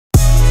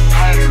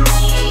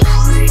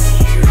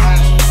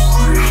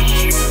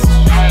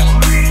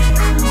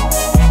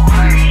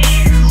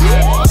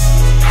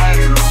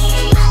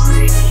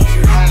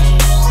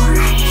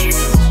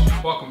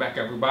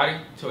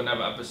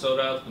episode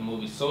of the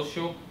movie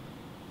Social.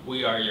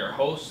 We are your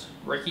hosts,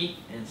 Ricky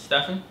and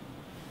Stefan.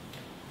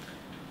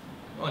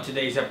 On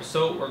today's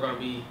episode, we're going to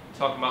be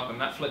talking about the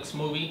Netflix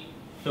movie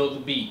Feel the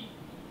Beat,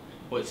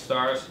 which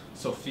stars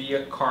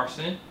Sofia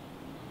Carson.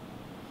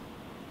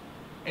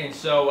 And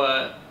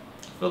so,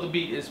 Feel the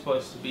Beat is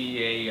supposed to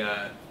be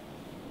a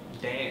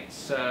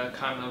dance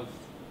kind of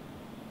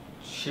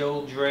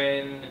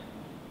children,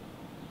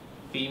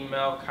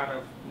 female kind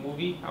of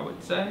movie, I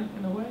would say,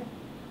 in a way.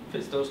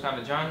 Fits those kind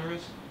of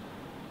genres.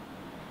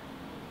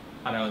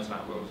 I know it's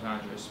not real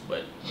genres,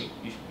 but you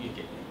get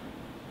me.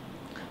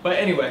 But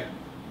anyway,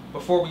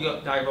 before we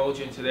divulge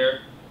into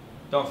there,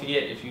 don't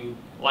forget, if you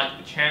like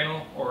the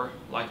channel or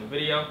like the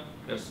video,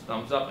 give us a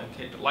thumbs up and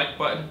hit the like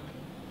button.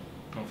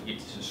 Don't forget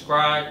to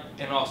subscribe,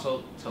 and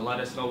also to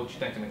let us know what you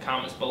think in the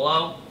comments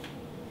below.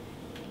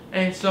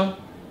 And so,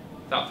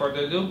 without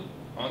further ado,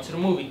 on to the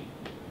movie.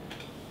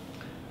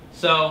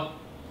 So,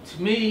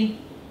 to me,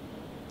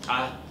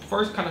 I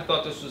first kind of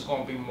thought this was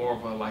going to be more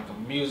of a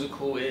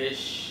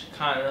musical-ish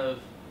kind of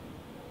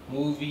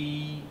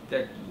movie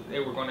that they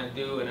were going to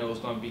do, and it was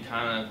going to be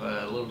kind of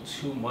a little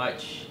too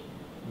much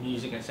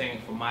music and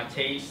singing for my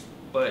taste,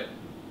 but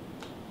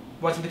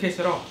wasn't the case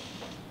at all.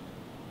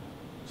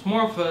 It's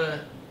more of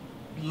a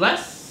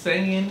less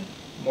singing,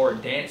 more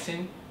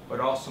dancing, but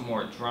also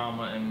more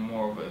drama and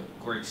more of a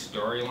great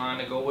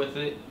storyline to go with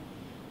it.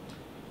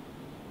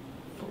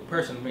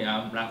 Personally,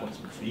 I'm not going to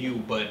speak for you,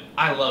 but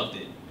I loved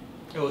it.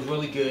 It was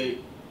really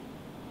good.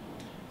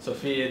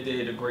 Sofia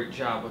did a great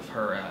job with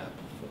her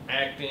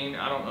acting.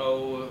 I don't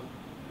know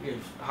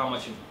how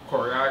much of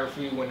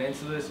choreography went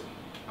into this.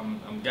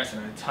 I'm guessing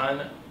a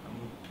ton.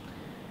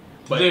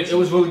 But it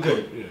was really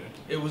good. Yeah.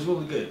 It was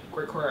really good.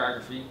 Great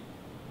choreography.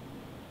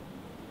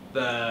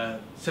 The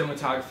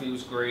cinematography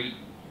was great.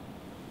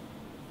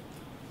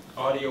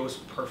 Audio was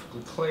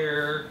perfectly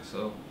clear,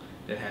 so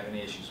didn't have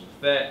any issues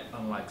with that.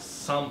 Unlike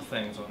some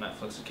things on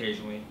Netflix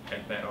occasionally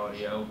had bad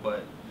audio,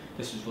 but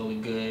this was really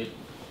good.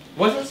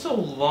 Wasn't so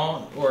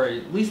long, or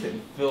at least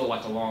didn't feel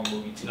like a long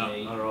movie to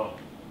me. Not at all.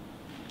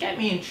 Kept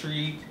me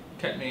intrigued,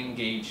 kept me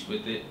engaged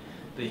with it.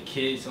 The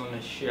kids on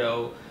the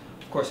show,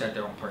 of course, had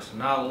their own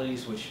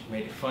personalities, which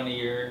made it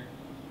funnier.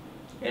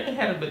 And it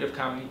had a bit of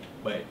comedy,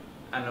 but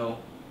I don't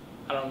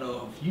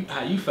know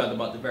how you felt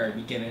about the very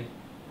beginning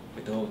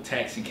with the whole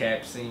taxi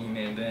cab scene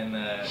and then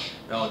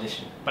the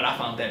audition. But I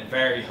found that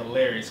very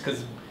hilarious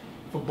because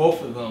for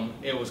both of them,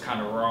 it was kind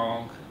of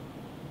wrong.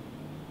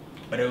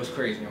 But it was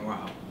crazy and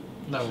wild.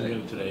 Not gonna get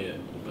into that yet,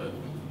 but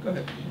go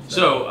ahead.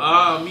 So,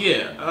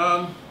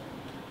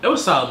 it was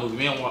a solid movie.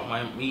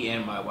 Me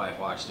and my wife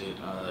watched it.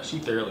 She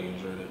thoroughly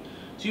enjoyed it.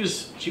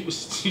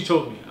 She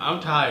told me, I'm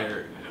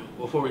tired.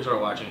 Before we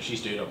started watching, she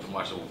stayed up and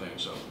watched the whole thing.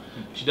 So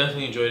she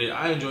definitely enjoyed it.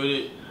 I enjoyed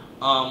it.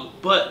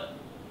 But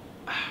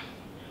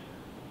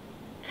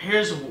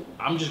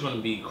I'm just gonna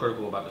be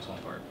critical about this one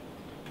part.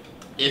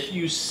 If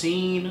you've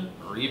seen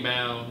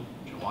Rebound,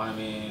 Joanna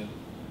Man,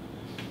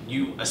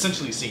 you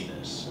essentially seen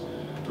this.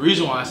 The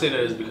reason why I say that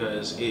is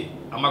because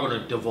I'm not going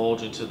to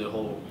divulge into the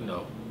whole,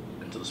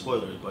 into the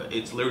spoilers, but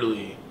it's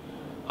literally,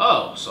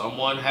 oh,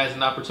 someone has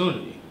an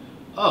opportunity.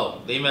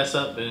 Oh, they mess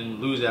up and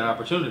lose that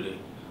opportunity.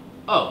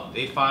 Oh,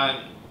 they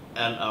find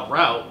a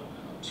route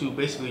to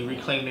basically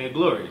reclaim their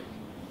glory.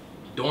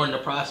 During the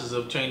process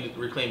of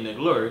reclaiming their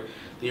glory,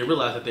 they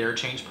realize that they're a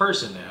changed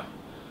person now.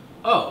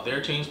 Oh, they're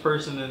a changed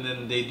person, and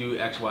then they do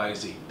X, Y,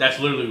 Z. That's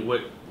literally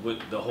what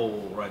the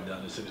whole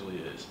rundown essentially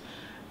is.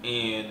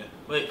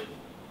 But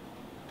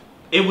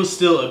it was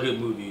still a good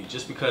movie,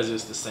 just because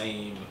it's the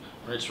same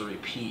rinse and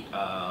repeat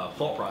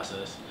thought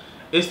process.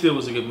 It still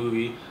was a good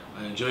movie.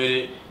 I enjoyed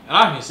it, and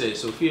I can say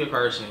Sofia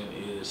Carson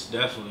is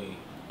definitely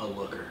a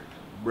looker,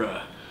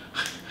 bruh.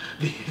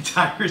 The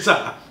entire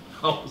time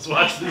I was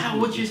watching this movie.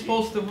 What you're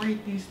supposed to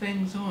rate these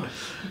things on?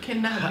 You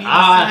cannot be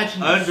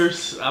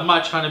misogynist. I'm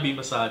not trying to be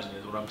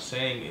misogynist. What I'm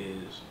saying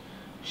is,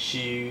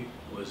 she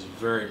was a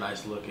very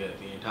nice look at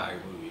the entire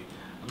movie.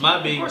 I'm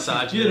not being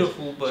misogynist.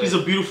 Beautiful, but she's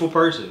a beautiful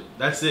person.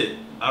 That's it.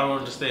 I don't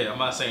understand. I'm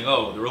not saying,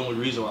 oh, the only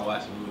reason why I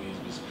watch the movie is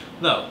because...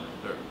 No.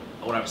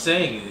 What I'm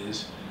saying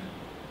is,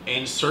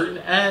 in certain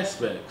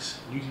aspects,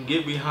 you can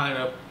get behind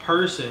a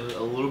person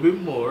a little bit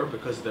more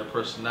because of their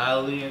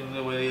personality and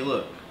the way they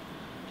look.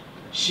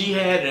 She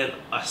had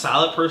a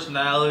solid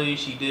personality.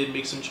 She did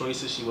make some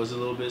choices. She was a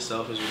little bit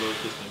selfish, a little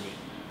kissing me.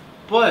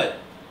 But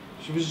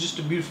she was just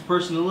a beautiful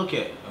person to look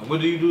at. And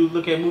what do you do to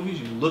look at movies?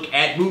 You look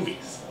at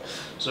movies.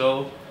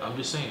 So I'm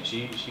just saying,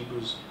 she's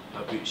beautiful.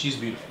 You know she's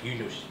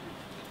beautiful.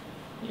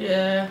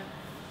 Yeah.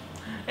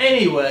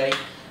 Anyway,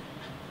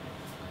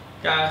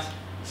 guys.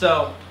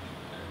 So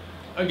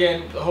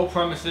again, the whole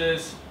premise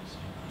is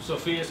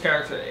Sofia's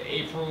character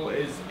April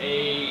is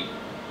a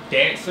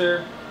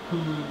dancer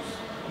who's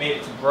made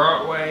it to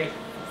Broadway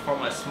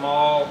from a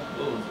small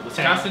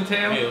Wisconsin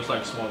town. Yeah, it was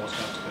like a small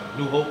Wisconsin town.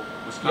 New Hope,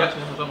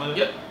 Wisconsin, or something like that.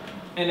 Yep.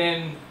 And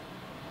then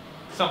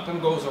something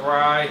goes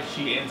awry.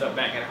 She ends up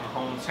back at her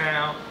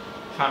hometown,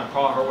 trying to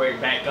claw her way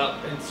back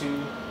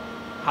into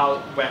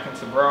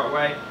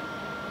Broadway.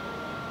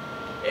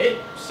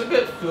 It's a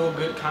good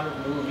feel-good kind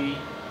of movie.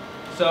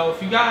 So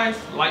if you guys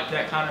like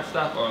that kind of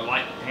stuff or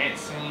like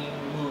dancing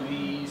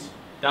movies,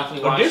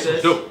 definitely watch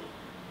this. Dope.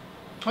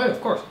 Oh yeah,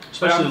 of course.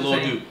 Especially Lil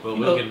Duke, but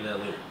we'll get into that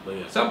later. But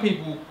yeah. Some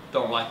people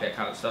don't like that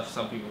kind of stuff.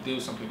 Some people do.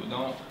 Some people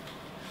don't.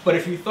 But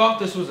if you thought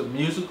this was a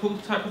musical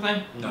type of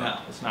thing, no,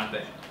 it's not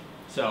that.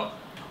 So,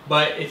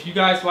 but if you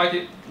guys like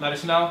it, let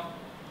us know.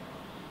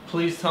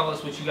 Please tell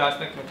us what you guys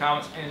think in the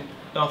comments, and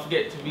don't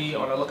forget to be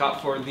on the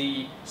lookout for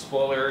the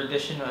spoiler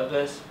edition of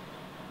this.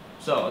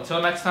 So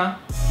until next time.